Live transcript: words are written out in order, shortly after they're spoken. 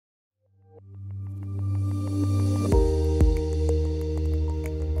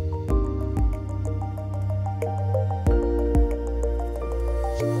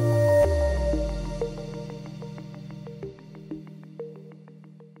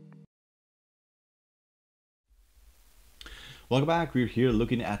Welcome back. We're here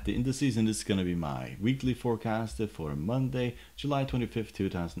looking at the indices, and this is going to be my weekly forecast for Monday, July 25th,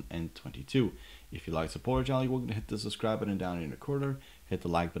 2022. If you like support, you're going to hit the subscribe button down in the corner, hit the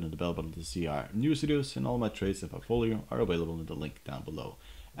like button and the bell button to see our news videos, and all my trades and portfolio are available in the link down below.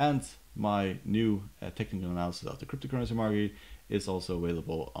 And my new technical analysis of the cryptocurrency market is also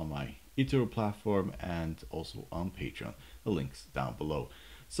available on my Etoro platform and also on Patreon. The links down below.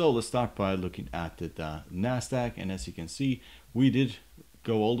 So let's start by looking at the Nasdaq, and as you can see, we did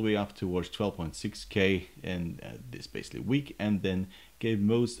go all the way up towards 12.6k in this basically week, and then gave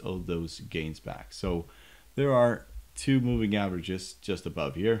most of those gains back. So there are two moving averages just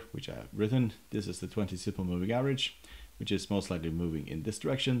above here, which I have written. This is the 20 simple moving average, which is most likely moving in this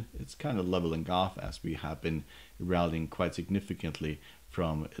direction. It's kind of leveling off as we have been rallying quite significantly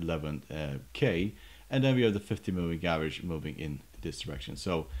from 11k, and then we have the 50 moving average moving in this direction.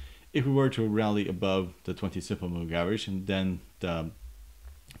 So if we were to rally above the 20 simple moving average, and then the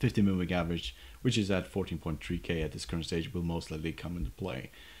 50 moving average, which is at 14.3k at this current stage, will most likely come into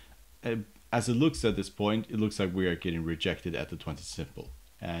play. As it looks at this point, it looks like we are getting rejected at the 20 simple,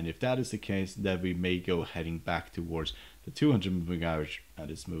 and if that is the case, then we may go heading back towards the 200 moving average,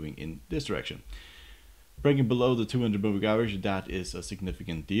 and it's moving in this direction. Breaking below the 200 moving average, that is a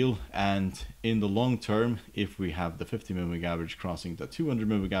significant deal, and in the long term, if we have the 50 moving average crossing the 200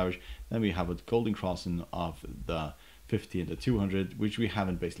 moving average, then we have a golden crossing of the 50 and the 200, which we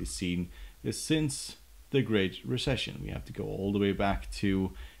haven't basically seen since the Great Recession. We have to go all the way back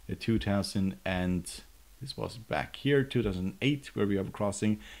to 2000, and this was back here 2008 where we have a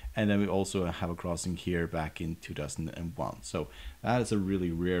crossing, and then we also have a crossing here back in 2001. So that is a really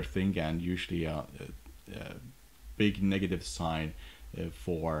rare thing, and usually a big negative sign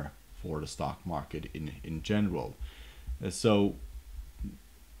for the stock market in general. So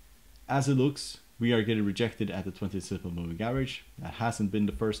as it looks, we are getting rejected at the 20 simple moving average. That hasn't been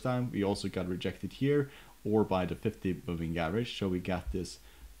the first time. We also got rejected here or by the 50 moving average. So we got this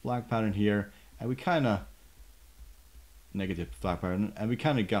flag pattern here, and we kind of negative flag pattern, and we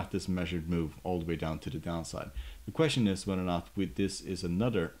kind of got this measured move all the way down to the downside. The question is whether or not this is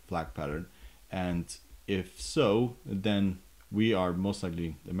another flag pattern, and if so, then we are most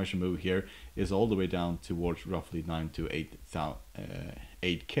likely, the measured move here is all the way down towards roughly 9 to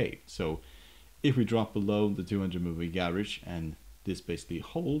 8k. So if we drop below the 200 moving average and this basically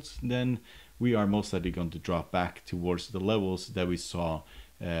holds, then we are most likely going to drop back towards the levels that we saw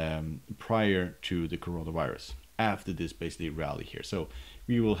prior to the coronavirus after this basically rally here. So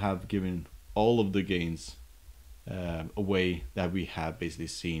we will have given all of the gains away that we have basically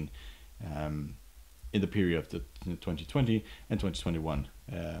seen in the period of the 2020 and 2021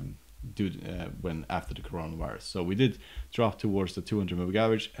 when after the coronavirus. So we did drop towards the 200 moving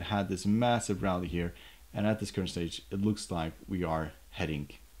average, had this massive rally here, and at this current stage it looks like we are heading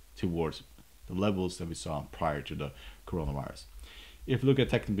towards the levels that we saw prior to the coronavirus. If you look at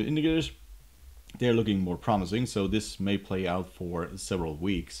technical indicators, they're looking more promising, so this may play out for several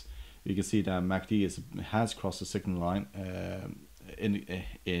weeks. You can see that MACD has crossed the signal line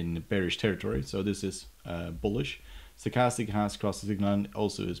in bearish territory, so this is bullish. Stochastic has crossed the signal line,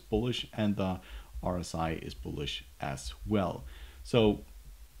 also is bullish, and the RSI is bullish as well. So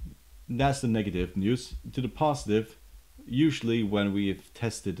that's the negative news. To the positive, usually when we've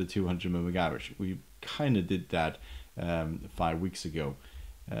tested the 200 moving average, we kind of did that 5 weeks ago,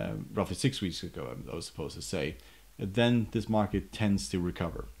 roughly 6 weeks ago I was supposed to say, then this market tends to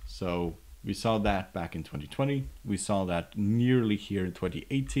recover. So we saw that back in 2020, we saw that nearly here in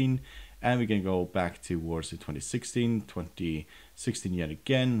 2018, and we can go back towards the 2016 yet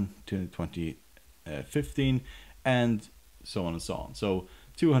again, to 2015, and so on and so on. So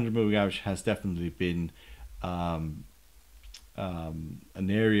 200 moving average has definitely been an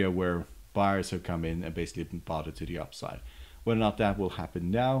area where buyers have come in and basically been bought it to the upside. Whether or not that will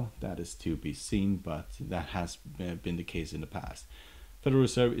happen now, that is to be seen, but that has been the case in the past. Federal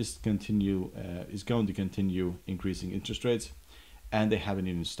Reserve is going to continue increasing interest rates, and they haven't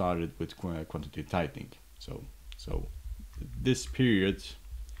even started with quantitative tightening. So this period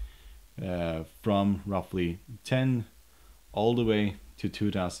from roughly 10 all the way to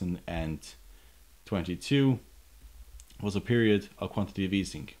 2022 was a period of quantitative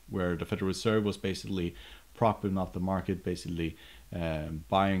easing, where the Federal Reserve was basically propping up the market, basically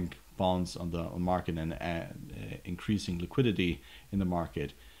buying bonds on the market and increasing liquidity in the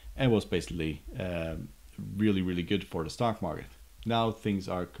market, and was basically really good for the stock market. Now things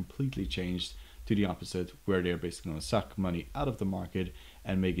are completely changed to the opposite, where they're basically going to suck money out of the market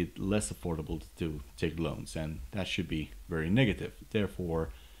and make it less affordable to take loans, and that should be very negative. Therefore,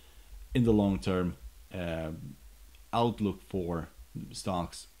 in the long term, outlook for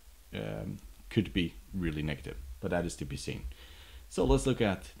stocks could be really negative, but that is to be seen. So let's look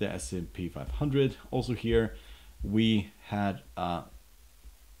at the S&P 500. Also here, we had a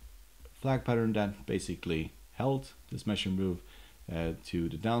flag pattern that basically held this measure move to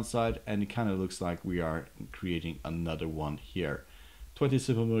the downside, and it kind of looks like we are creating another one here. 20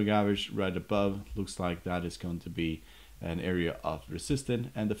 simple moving average right above looks like that is going to be an area of resistance,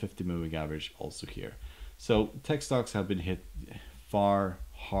 and the 50 moving average also here. So tech stocks have been hit far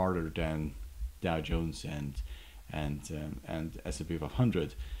harder than Dow Jones and S&P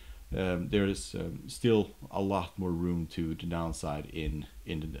 500. There is still a lot more room to the downside in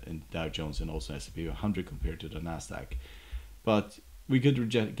Dow Jones and also S&P 500 compared to the Nasdaq. But we could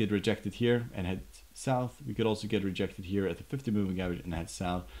get rejected here and head south. We could also get rejected here at the 50 moving average and head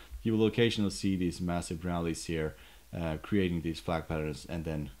south. You will occasionally see these massive rallies here, creating these flag patterns and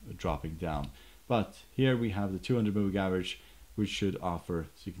then dropping down. But here we have the 200 moving average, which should offer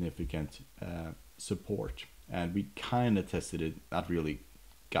significant support. And we kind of tested it, not really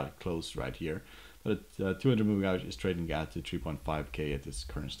got it close right here. But 200 moving average is trading at to 3.5k at this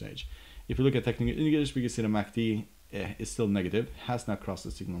current stage. If you look at technical indicators, we can see the MACD is still negative, has not crossed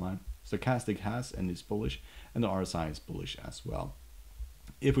the signal line. Stochastic has and is bullish, and the RSI is bullish as well.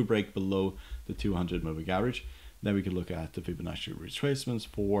 If we break below the 200 moving average, then we can look at the Fibonacci retracements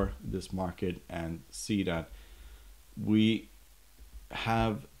for this market and see that we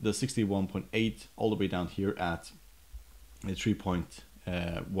have the 61.8 all the way down here at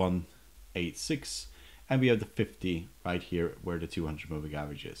 3.186, and we have the 50 right here where the 200 moving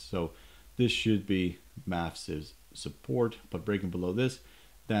average is. So this should be massive support, but breaking below this,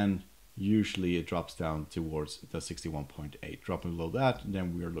 then usually it drops down towards the 61.8. Dropping below that,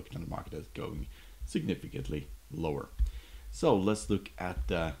 then we are looking at the market as going significantly lower. So let's look at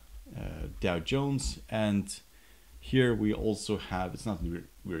the Dow Jones, and here we also have, it's not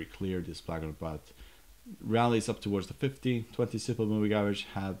very clear this flag, but rallies up towards the 50, 20 simple moving average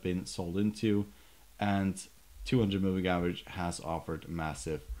have been sold into, and 200 moving average has offered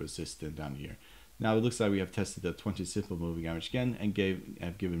massive resistance down here. Now it looks like we have tested the 20 simple moving average again and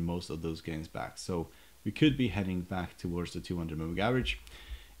have given most of those gains back. So we could be heading back towards the 200 moving average.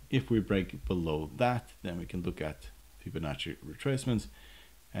 If we break below that, then we can look at Fibonacci retracements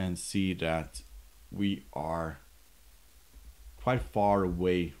and see that we are quite far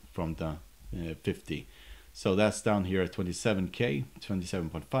away from the 50. So that's down here at 27k,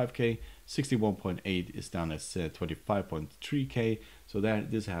 27.5k, 61.8 is down at 25.3k. So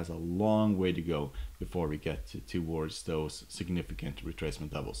this has a long way to go before we get towards those significant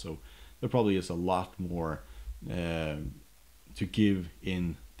retracement levels. So there probably is a lot more to give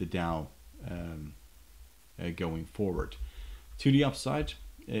in the Dow going forward. To the upside,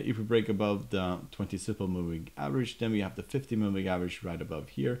 if we break above the 20 simple moving average, then we have the 50 moving average right above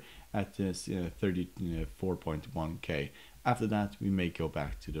here at 34.1k. After that, we may go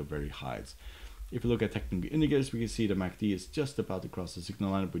back to the very highs. If we look at technical indicators, we can see the MACD is just about to cross the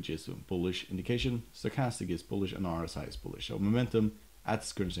signal line, which is a bullish indication. Stochastic is bullish and RSI is bullish. So momentum at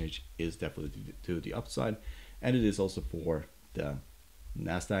this current stage is definitely to the upside, and it is also for the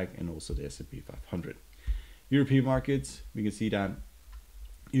Nasdaq and also the S&P 500. European markets, we can see that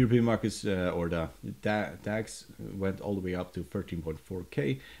European markets or the DAX went all the way up to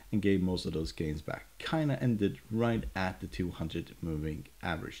 13.4k and gave most of those gains back. Kind of ended right at the 200 moving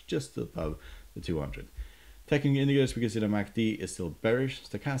average, just above the 200. Technical indicators, we can see the MACD is still bearish,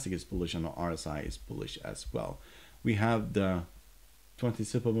 stochastic is bullish, and the RSI is bullish as well. We have the 20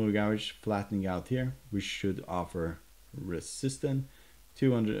 simple moving average flattening out here, which should offer resistance.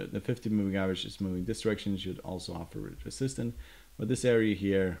 The 50 moving average is moving this direction, should also offer resistance. But this area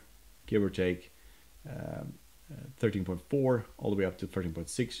here, give or take 13.4 all the way up to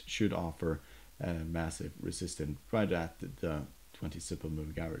 13.6, should offer massive resistance right at the 20 simple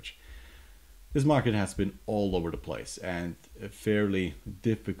moving average. This market has been all over the place and fairly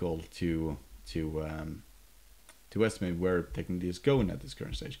difficult to estimate where technically is going at this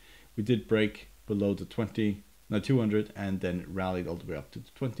current stage. We did break below the 200 and then rallied all the way up to the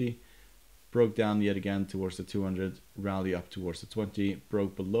 20. Broke down yet again towards the 200, rally up towards the 20,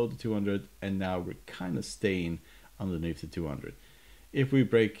 broke below the 200, and now we're kind of staying underneath the 200. If we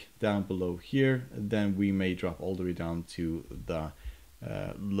break down below here, then we may drop all the way down to the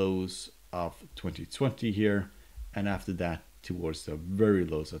lows of 2020 here, and after that towards the very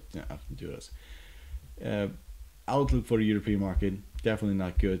lows of this. Outlook for the European market, definitely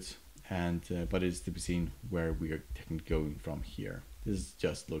not good, and but it's to be seen where we are going from here. This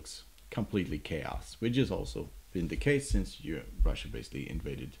just looks completely chaos, which has also been the case since Russia basically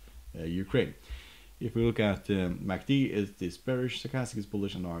invaded Ukraine. If we look at MACD, it is bearish, stochastic is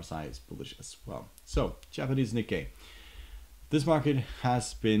bullish, and RSI is bullish as well. So Japanese Nikkei. This market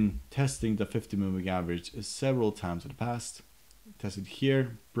has been testing the 50 moving average several times in the past. Tested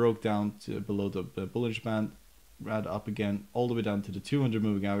here, broke down to below the bullish band, ran up again, all the way down to the 200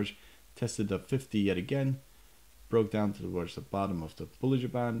 moving average, tested the 50 yet again, broke down towards the bottom of the bullish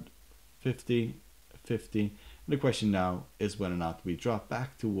band, 50, 50. And the question now is whether or not we drop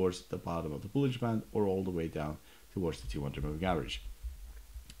back towards the bottom of the bullish band or all the way down towards the 200 moving average.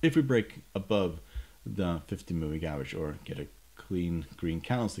 If we break above the 50 moving average or get a clean green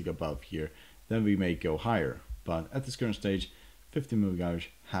candlestick above here, then we may go higher. But at this current stage, 50 moving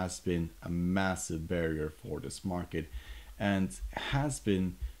average has been a massive barrier for this market and has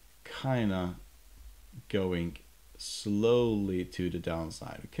been kind of going slowly to the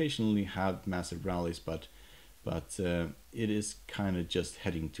downside. Occasionally have massive rallies, but it is kind of just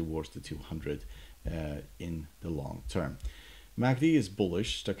heading towards the 200 in the long term. MACD is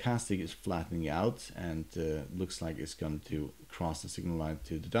bullish, stochastic is flattening out and looks like it's going to cross the signal line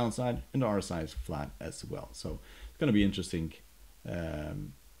to the downside, and the RSI is flat as well. So it's going to be interesting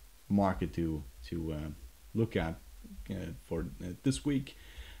market to look at for this week.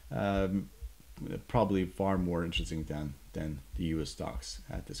 Probably far more interesting than the US stocks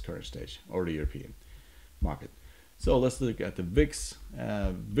at this current stage, or the European market. So let's look at the VIX.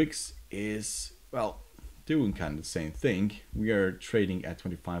 VIX is, well, doing kind of the same thing. We are trading at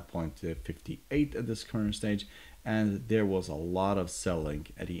 25.58 at this current stage, and there was a lot of selling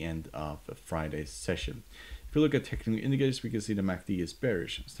at the end of Friday's session. If you look at technical indicators, we can see the MACD is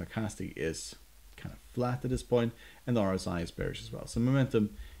bearish, stochastic is kind of flat at this point, and the RSI is bearish as well. So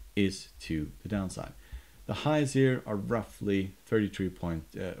momentum is to the downside. The highs here are roughly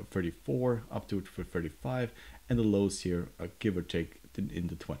 33.34 up to 35, and the lows here are give or take in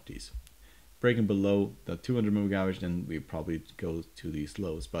the 20s. Breaking below the 200 moving average, then we probably go to these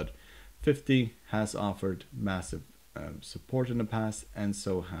lows. But 50 has offered massive support in the past, and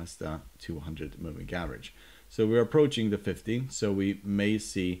so has the 200 moving average. So we're approaching the 50, so we may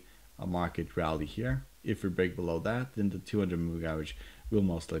see a market rally here. If we break below that, then the 200 moving average will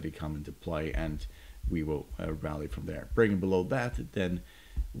most likely come into play, and we will rally from there. Breaking below that, then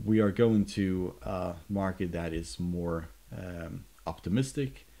we are going to a market that is more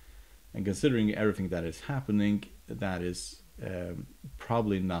optimistic, and considering everything that is happening, that is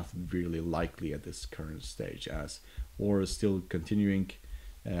probably not really likely at this current stage, as war is still continuing,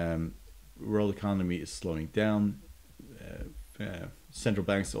 world economy is slowing down, central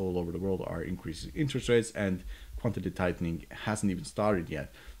banks all over the world are increasing interest rates, and quantitative tightening hasn't even started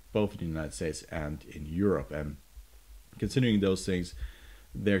yet, both in the United States and in Europe. And considering those things,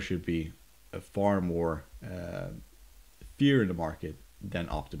 there should be a far more fear in the market than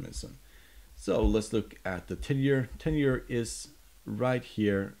optimism. So let's look at the 10-year. 10-year is right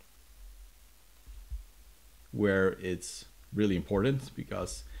here where it's really important,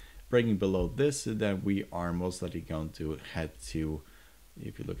 because breaking below this, then we are most likely going to head to,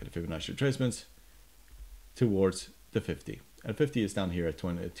 if you look at the Fibonacci retracements, towards the 50. And 50 is down here at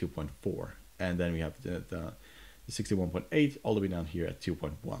 2.4, and then we have the 61.8 all the way down here at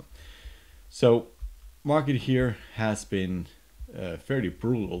 2.1. So market here has been fairly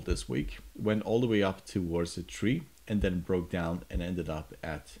brutal this week. Went all the way up towards the 3 and then broke down and ended up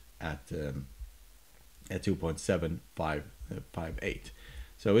at 2.758.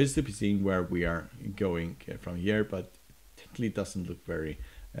 So it's to be seen where we are going from here, but technically it doesn't look very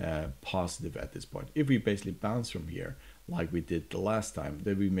positive at this point. If we basically bounce from here like we did the last time,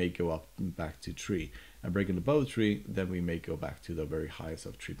 then we may go up back to 3, and breaking above 3, then we may go back to the very highs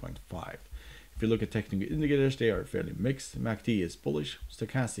of 3.5. If you look at technical indicators, they are fairly mixed. MACD is bullish,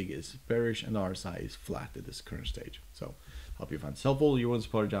 stochastic is bearish, and RSI is flat at this current stage. So hope you find this helpful. You want to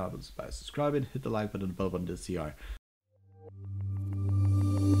support our job by subscribing, hit the like button above on the CR.